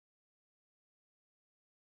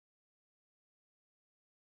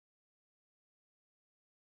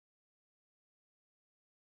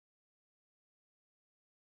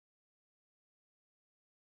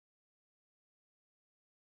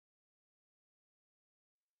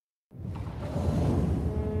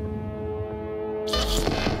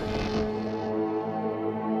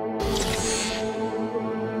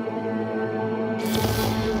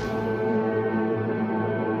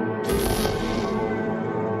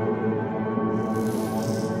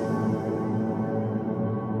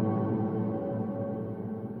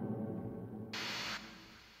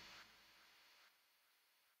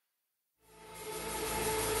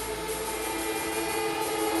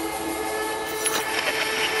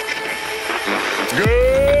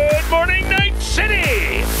Good morning, Night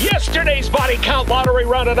City! Yesterday's body count lottery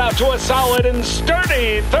rounded out to a solid and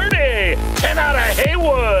sturdy 30. 10 out of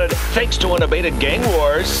Haywood, thanks to unabated gang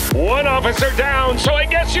wars. One officer down, so I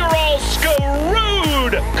guess you're all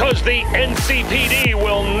screwed, cause the NCPD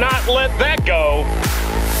will not let that go.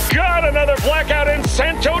 Got another blackout in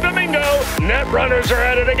Santo Domingo. Net runners are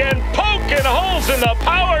at it again, poking holes in the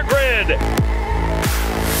power grid.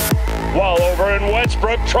 While over in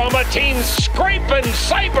Westbrook, trauma teams scraping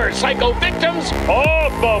cyber psycho victims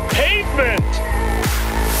off the pavement.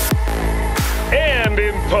 And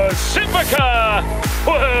in Pacifica,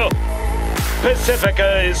 well,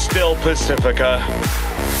 Pacifica is still Pacifica.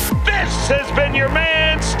 This has been your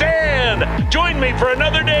man, Stan. Join me for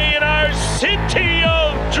another day in our city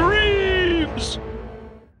of dreams.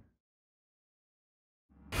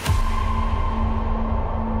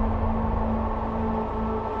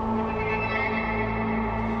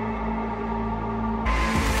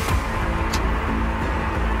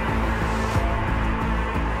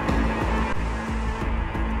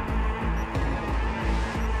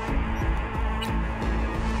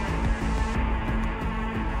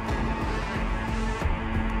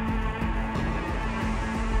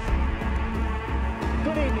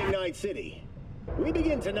 Night City. We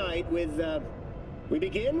begin tonight with a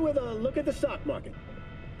look at the stock market,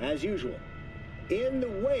 as usual. In the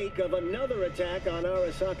wake of another attack on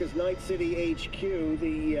Arasaka's Night City HQ,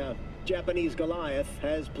 the Japanese Goliath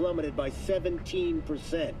has plummeted by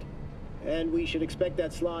 17%. And we should expect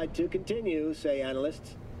that slide to continue, say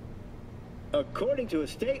analysts. According to a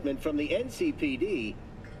statement from the NCPD,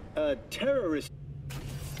 a terrorist...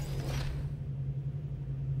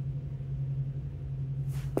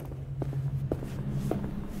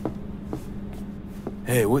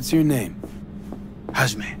 Hey, what's your name?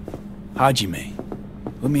 Hajime.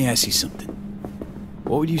 Let me ask you something.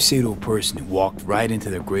 What would you say to a person who walked right into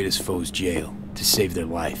their greatest foe's jail to save their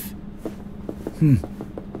life?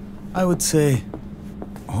 I would say,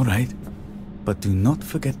 all right, but do not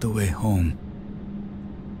forget the way home.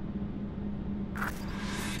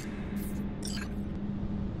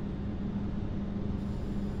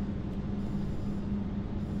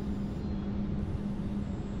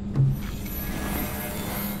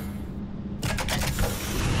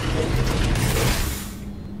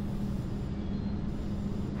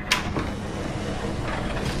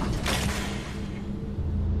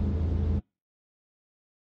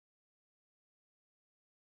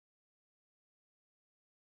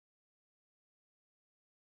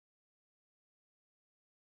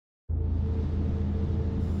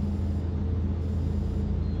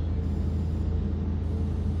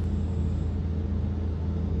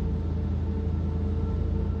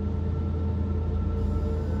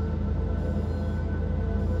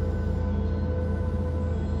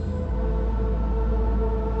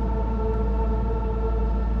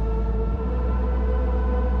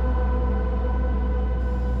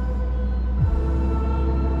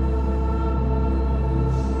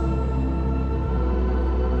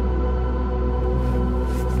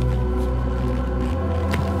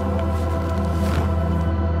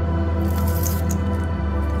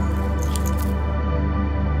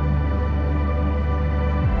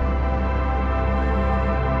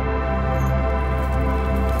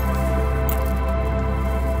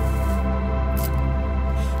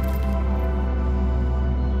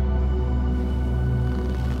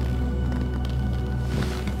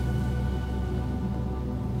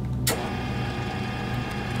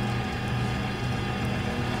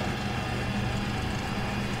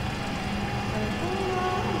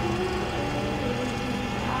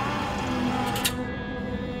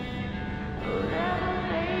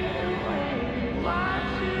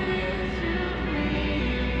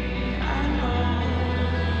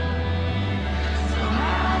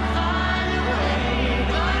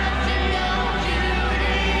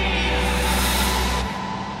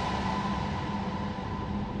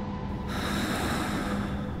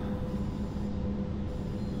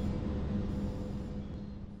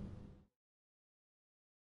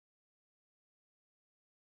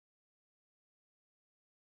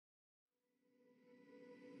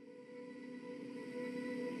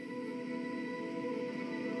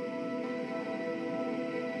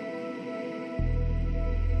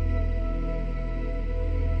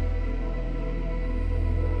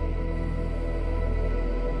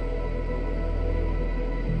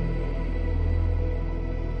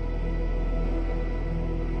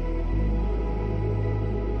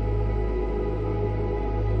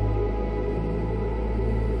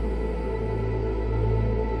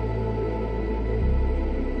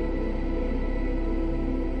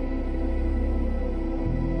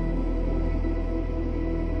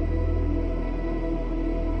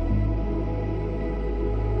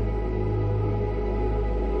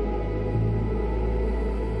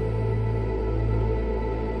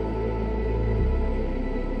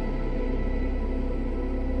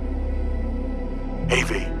 Hey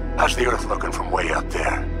V, how's the Earth looking from way up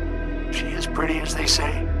there? She as pretty as they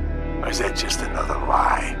say? Or is that just another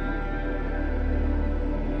lie?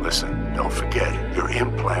 Listen, don't forget, your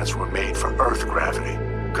implants were made for Earth gravity.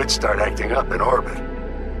 Could start acting up in orbit.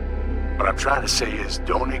 What I'm trying to say is,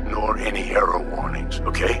 don't ignore any error warnings,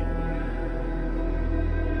 okay?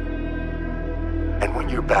 And when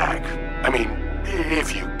you're back, I mean,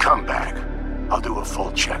 if you come back, I'll do a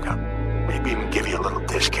full checkup. Maybe even give you a little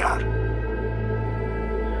discount.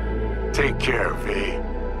 Take care, V.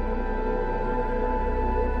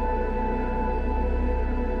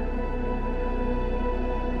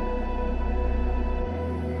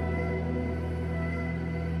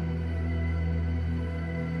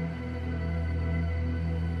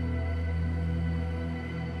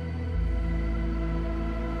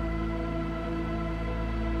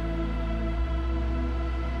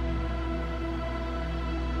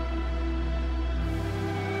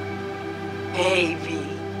 Hey, V.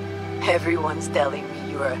 Everyone's telling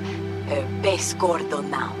me you're a base gordo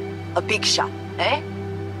now. A big shot, eh?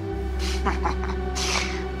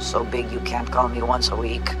 So big you can't call me once a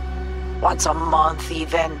week. Once a month,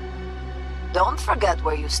 even. Don't forget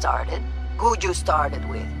where you started. Who you started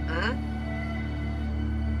with,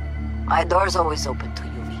 My door's always open to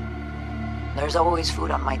you, V. There's always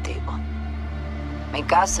food on my table. Mi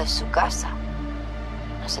casa es su casa.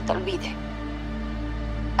 No se te olvide.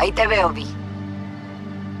 Ahí te veo, V.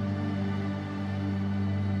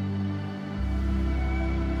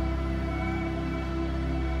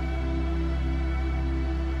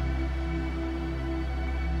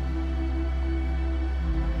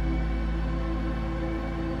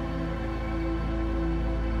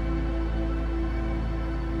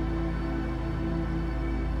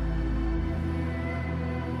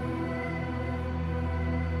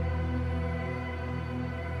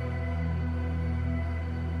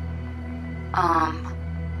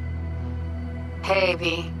 Hey,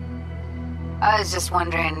 V. I was just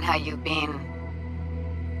wondering how you've been.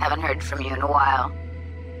 Haven't heard from you in a while.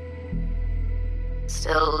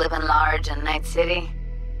 Still living large in Night City?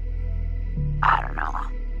 I don't know.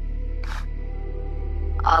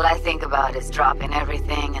 All I think about is dropping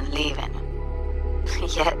everything and leaving.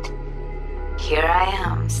 Yet, here I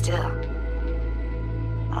am, still.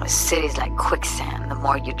 Oh, the city's like quicksand. The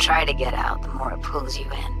more you try to get out, the more it pulls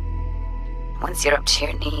you in. Once you're up to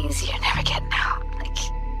your knees, you're never getting out.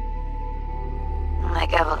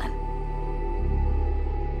 Like Evelyn.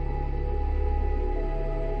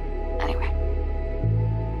 Anyway,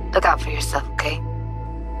 look out for yourself, okay?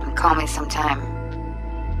 And call me sometime.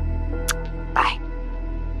 Bye.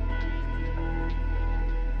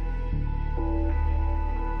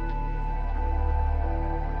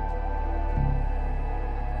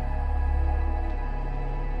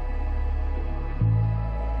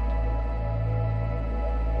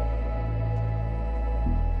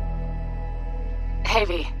 Hey,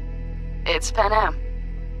 V. It's Pan Am.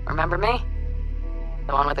 Remember me?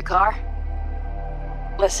 The one with the car?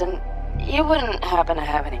 Listen, you wouldn't happen to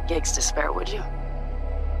have any gigs to spare, would you?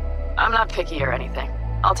 I'm not picky or anything.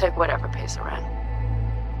 I'll take whatever pays the rent.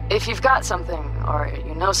 If you've got something, or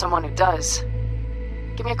you know someone who does,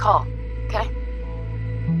 give me a call, okay?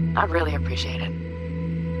 I'd really appreciate it.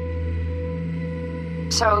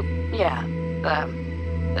 So, yeah,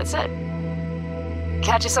 that's it.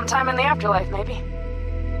 Catch you sometime in the afterlife, maybe.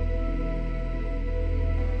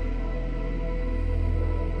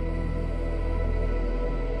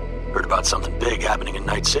 Heard about something big happening in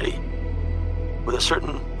Night City. With a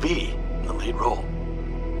certain V in the lead role.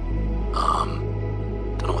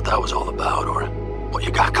 Don't know what that was all about or what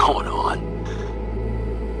you got going on.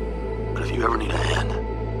 But if you ever need a hand,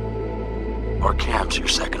 our camp's your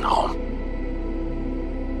second home.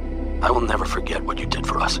 I will never forget what you did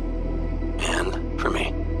for us. And for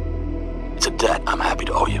me. It's a debt I'm happy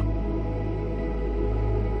to owe you.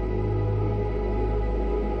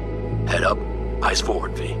 Head up, eyes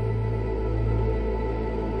forward, V.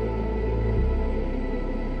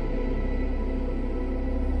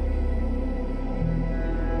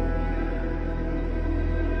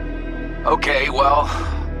 Okay, well,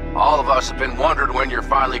 all of us have been wondering when you're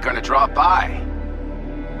finally gonna drop by.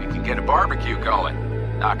 We can get a barbecue going,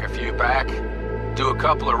 knock a few back, do a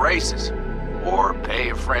couple of races, or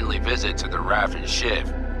pay a friendly visit to the Raft and Shiv.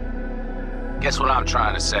 Guess what I'm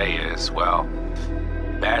trying to say is, well,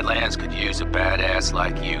 Badlands could use a badass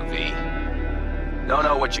like you, V. Don't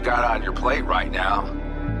know what you got on your plate right now,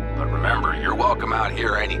 but remember, you're welcome out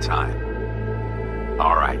here anytime.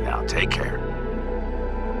 All right, now, take care.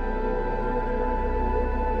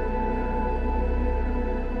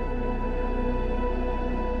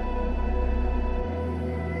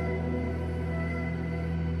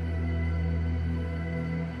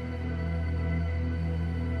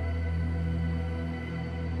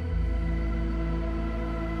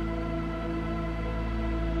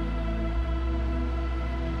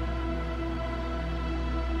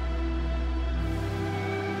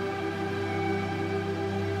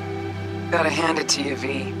 Gotta hand it to you,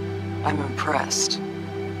 V. I'm impressed.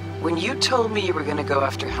 When you told me you were gonna go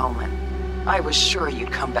after Hellman, I was sure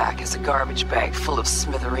you'd come back as a garbage bag full of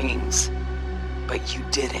smithereens. But you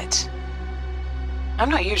did it. I'm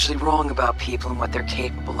not usually wrong about people and what they're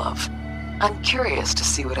capable of. I'm curious to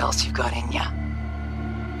see what else you've got in ya.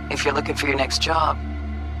 If you're looking for your next job,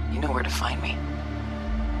 you know where to find me.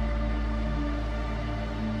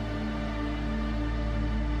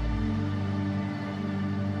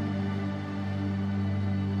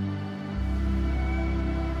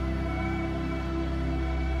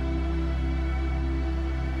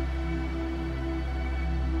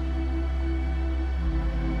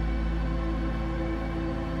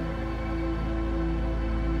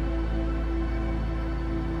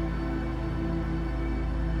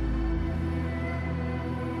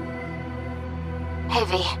 Hey,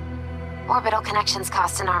 V. Orbital connections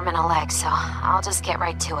cost an arm and a leg, so I'll just get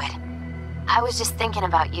right to it. I was just thinking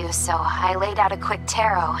about you, so I laid out a quick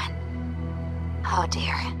tarot and... oh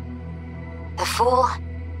dear. The Fool,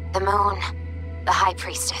 the Moon, the High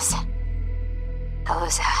Priestess.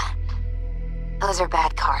 Those are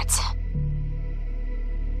bad cards.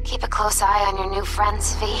 Keep a close eye on your new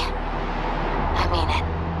friends, V. I mean it.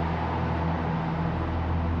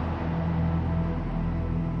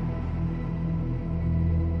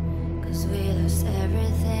 We lost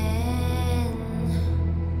everything.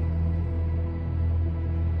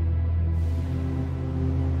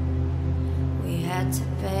 We had to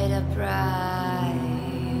pay the price.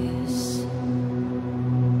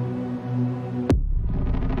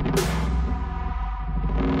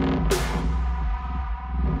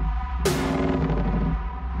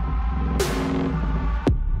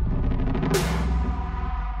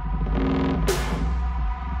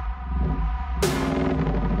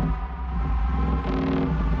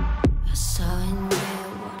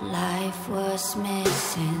 Was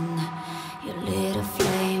missing your little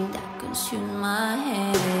flame that consumed my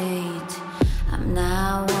hate. I'm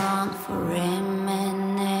now one for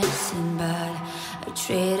reminiscing, but I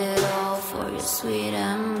traded all for your sweet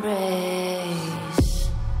embrace.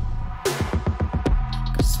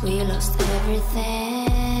 'Cause we lost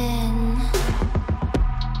everything.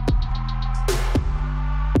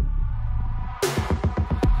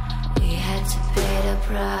 We had to pay the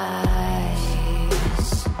price.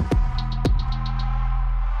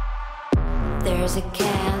 There's a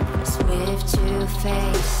canvas with two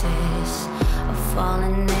faces of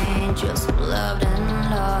fallen angels, loved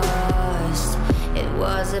and lost. It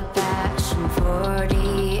was a passion for